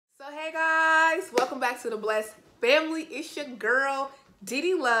back to the Blessed Family. It's your girl,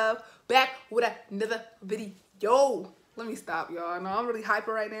 Diddy Love, back with another video. Let me stop, y'all. I know I'm really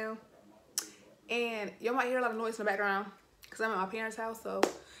hyper right now. And y'all might hear a lot of noise in the background because I'm at my parents' house, so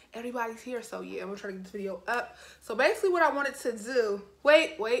everybody's here. So yeah, I'm gonna try to get this video up. So basically what I wanted to do,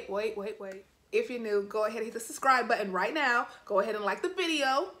 wait. If you're new, go ahead and hit the subscribe button right now. Go ahead and like the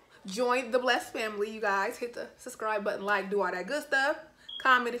video. Join the Blessed Family, you guys. Hit the subscribe button, like, do all that good stuff.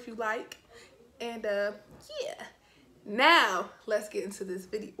 Comment if you like. And yeah. Now, let's get into this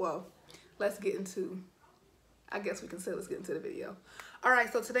video. Well, let's get into, I guess we can say let's get into the video. All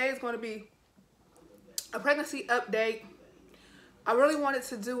right, so today is going to be a pregnancy update. I really wanted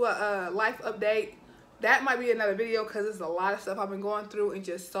to do a life update. That might be another video because there's a lot of stuff I've been going through and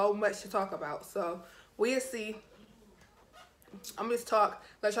just so much to talk about. So we'll see. I'm just talk,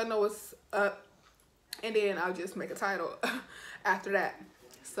 let y'all know what's up, and then I'll just make a title after that.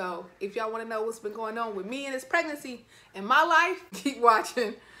 So if y'all want to know what's been going on with me and this pregnancy in my life, keep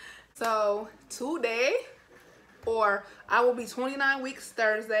watching. So today, or I will be 29 weeks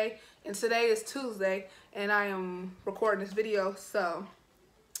Thursday, and today is Tuesday, and I am recording this video. So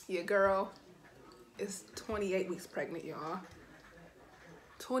your girl is 28 weeks pregnant, y'all.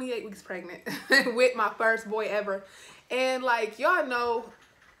 28 weeks pregnant with my first boy ever. And like y'all know,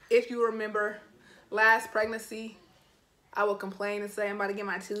 if you remember last pregnancy, I would complain and say I'm about to get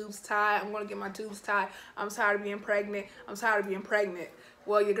my tubes tied. I'm gonna get my tubes tied. I'm tired of being pregnant. I'm tired of being pregnant.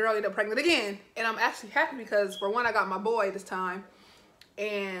 Well, your girl ended up pregnant again. And I'm actually happy because for one, I got my boy this time.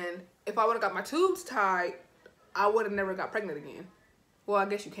 And if I would have got my tubes tied, I would have never got pregnant again. Well, I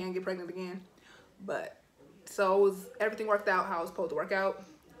guess you can get pregnant again. But so it was, everything worked out how it was supposed to work out.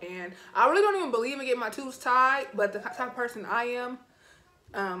 And I really don't even believe in getting my tubes tied, but the type of person I am,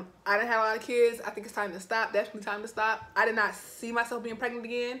 I didn't have a lot of kids. I think it's time to stop. Definitely time to stop. I did not see myself being pregnant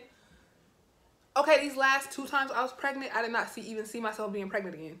again. Okay, these last 2 times I was pregnant, I did not even see myself being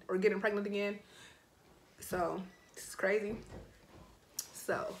pregnant again or getting pregnant again. So this is crazy.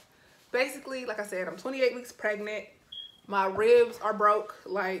 So basically, like I said, I'm 28 weeks pregnant. My ribs are broke.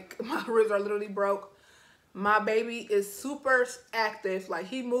 Like my ribs are literally broke. My baby is super active. Like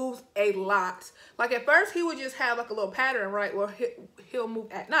he moves a lot. Like at first he would just have like a little pattern, right? Well, he'll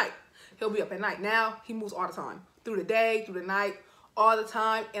move at night. He'll be up at night. Now he moves all the time. Through the day, through the night, all the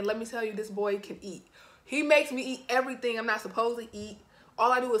time. And let me tell you, this boy can eat. He makes me eat everything I'm not supposed to eat.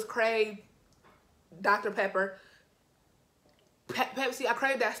 All I do is crave Dr. Pepper. Pepsi, I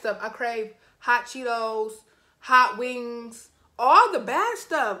crave that stuff. I crave hot Cheetos, hot wings, all the bad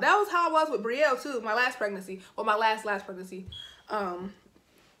stuff. That was how I was with Brielle too, my last pregnancy, or my last pregnancy. All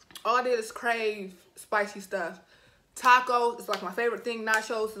I did is crave spicy stuff. Tacos is like my favorite thing.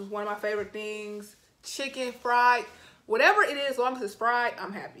 Nachos is one of my favorite things. Chicken, fried, whatever it is, as long as it's fried,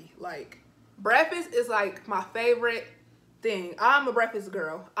 I'm happy. Like breakfast is like my favorite thing. I'm a breakfast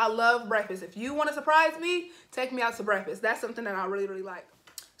girl. I love breakfast. If you want to surprise me, take me out to breakfast. That's something that I really like.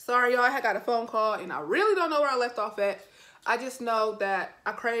 Sorry y'all, I got a phone call and I really don't know where I left off at. I just know that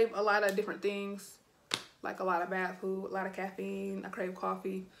I crave a lot of different things, like a lot of bad food, a lot of caffeine. I crave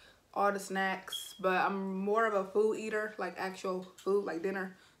coffee, all the snacks, but I'm more of a food eater, like actual food, like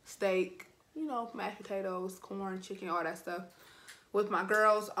dinner, steak, you know, mashed potatoes, corn, chicken, all that stuff. With my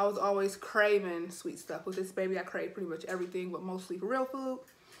girls, I was always craving sweet stuff. With this baby, I crave pretty much everything, but mostly real food,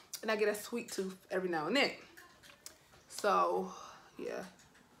 and I get a sweet tooth every now and then. So, yeah.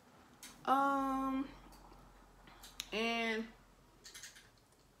 And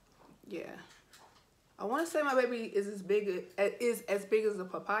yeah, I want to say my baby is as big as a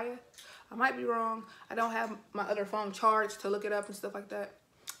papaya. I might be wrong. I don't have my other phone charged to look it up and stuff like that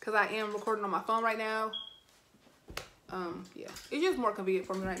because I am recording on my phone right now. Yeah, it's just more convenient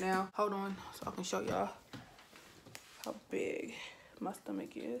for me right now. Hold on so I can show y'all how big my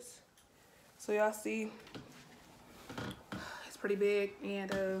stomach is. So y'all see, it's pretty big.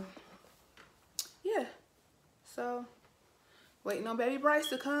 And yeah, so waiting on baby Bryce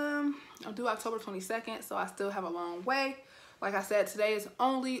to come. I'm due October 22nd, so I still have a long way. Like I said, today is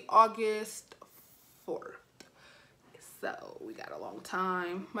only August 4th. So we got a long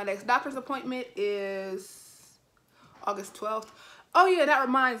time. My next doctor's appointment is August 12th. Oh yeah, that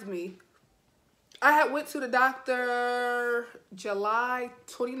reminds me. I had went to the doctor July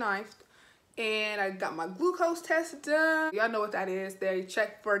 29th and I got my glucose test done. Y'all know what that is. They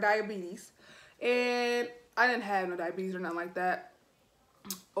check for diabetes. And I didn't have no diabetes or nothing like that.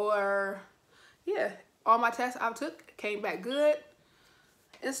 Or, yeah, all my tests I took came back good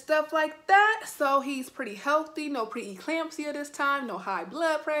and stuff like that. So he's pretty healthy. No preeclampsia this time. No high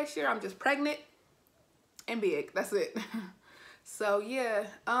blood pressure. I'm just pregnant and big. That's it. So yeah,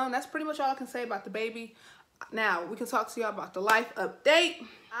 that's pretty much all I can say about the baby. Now we can talk to y'all about the life update.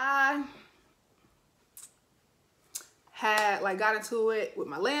 I had like got into it with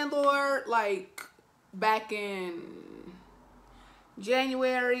my landlord like back in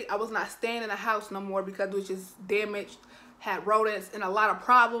January. I was not staying in the house no more because it was just damaged, had rodents and a lot of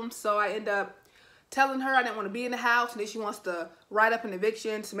problems. So I ended up telling her I didn't want to be in the house, and then she wants to write up an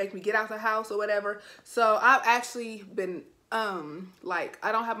eviction to make me get out the house or whatever. So I've actually been like,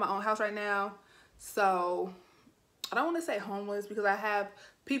 I don't have my own house right now, so I don't want to say homeless because I have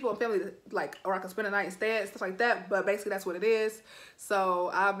people and family that, like, or I can spend a night instead, stuff like that, but basically that's what it is.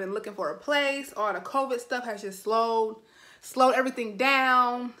 So I've been looking for a place. All the COVID stuff has just slowed everything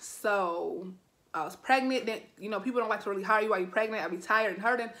down. So I was pregnant. Then, you know, people don't like to really hire you while you're pregnant. I'd be tired and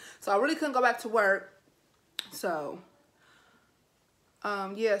hurting, so I really couldn't go back to work. So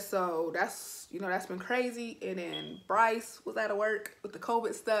yeah, so that's, you know, that's been crazy. And then Bryce was out of work with the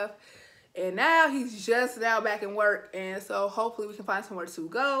COVID stuff, and now he's just now back in work. And so hopefully we can find somewhere to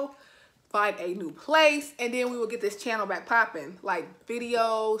go, find a new place, and then we will get this channel back popping, like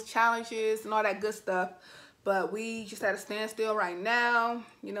videos, challenges, and all that good stuff. But we just at a standstill right now.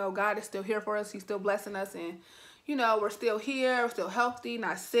 You know, God is still here for us. He's still blessing us, and you know, we're still here, we're still healthy,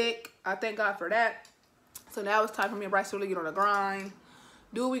 not sick. I thank God for that. So now it's time for me and Bryce to really get on the grind,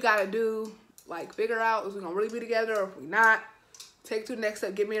 do what we gotta do, like figure out if we're gonna really be together or if we're not. Take it to the next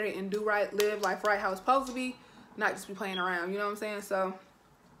step, get married and do right, live life right how it's supposed to be, not just be playing around, you know what I'm saying? So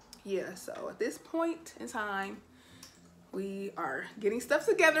yeah, so at this point in time, we are getting stuff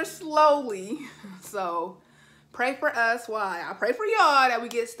together slowly. So pray for us. Why? I pray for y'all that we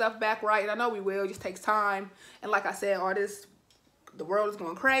get stuff back right, and I know we will. It just takes time. And like I said, all this, the world is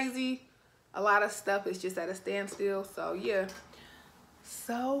going crazy. A lot of stuff is just at a standstill. So yeah,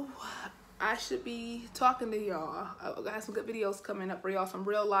 so I should be talking to y'all. I got some good videos coming up for y'all, some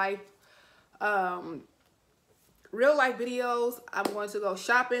real life videos. I'm going to go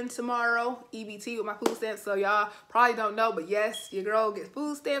shopping tomorrow, EBT, with my food stamps. So y'all probably don't know, but yes, your girl gets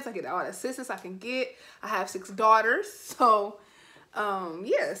food stamps. I get all the assistance I can get. I have 6 daughters. So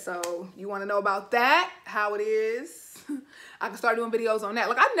yeah, so you want to know about that, how it is. I can start doing videos on that.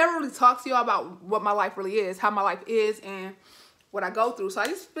 Like, I never really talked to y'all about what my life really is, how my life is, and what I go through. So I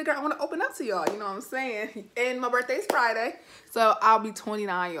just figured I want to open up to y'all, you know what I'm saying? And my birthday's Friday, so I'll be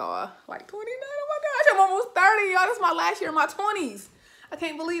 29, y'all. Like 29, oh my gosh, I'm almost 30, y'all. This is my last year in my 20s. I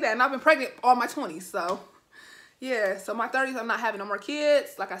can't believe that. And I've been pregnant all my 20s, so yeah. So my 30s, I'm not having no more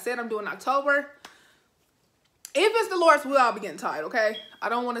kids. Like I said, I'm doing October. If it's the Lord's will, I'll be getting tied, okay? I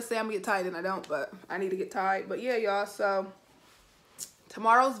don't want to say I'm going to get tied and I don't, but I need to get tied. But yeah, y'all, so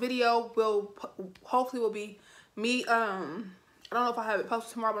tomorrow's video will hopefully be me, I don't know if I have it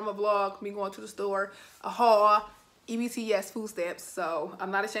posted tomorrow, but I'm going to vlog me going to the store, a haul, EBT, yes, food stamps. So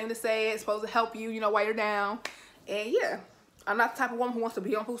I'm not ashamed to say it. It's supposed to help you, you know, while you're down. And yeah, I'm not the type of woman who wants to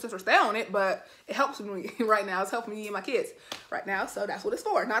be on food stamps or stay on it, but it helps me right now. It's helping me and my kids right now. So that's what it's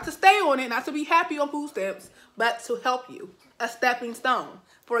for. Not to stay on it, not to be happy on food stamps, but to help you. A stepping stone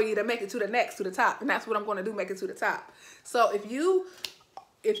for you to make it to the next, to the top. And that's what I'm going to do, make it to the top. So if you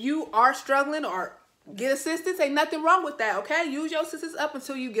are struggling or get assistance, ain't nothing wrong with that, okay? Use your assistance up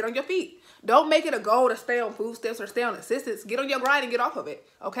until you get on your feet. Don't make it a goal to stay on food stamps or stay on assistance. Get on your grind and get off of it,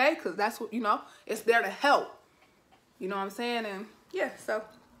 okay? Because that's what, you know, it's there to help. You know what I'm saying? And yeah, so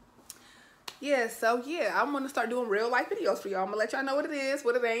yeah, I'm going to start doing real life videos for y'all. I'm going to let y'all know what it is,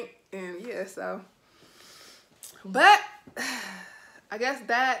 what it ain't. And yeah, so. But I guess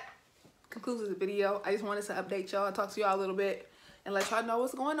that concludes the video. I just wanted to update y'all, talk to y'all a little bit, and let y'all know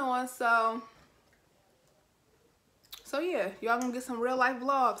what's going on. So yeah, y'all gonna get some real life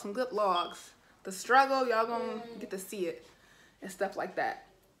vlogs, some good vlogs. The struggle, y'all gonna get to see it and stuff like that.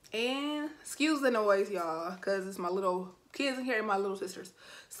 And excuse the noise, y'all, because it's my little kids in here and my little sisters.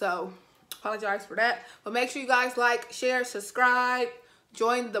 So apologize for that. But make sure you guys like, share, subscribe,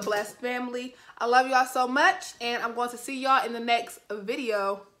 join the blessed family. I love y'all so much, and I'm going to see y'all in the next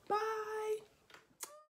video.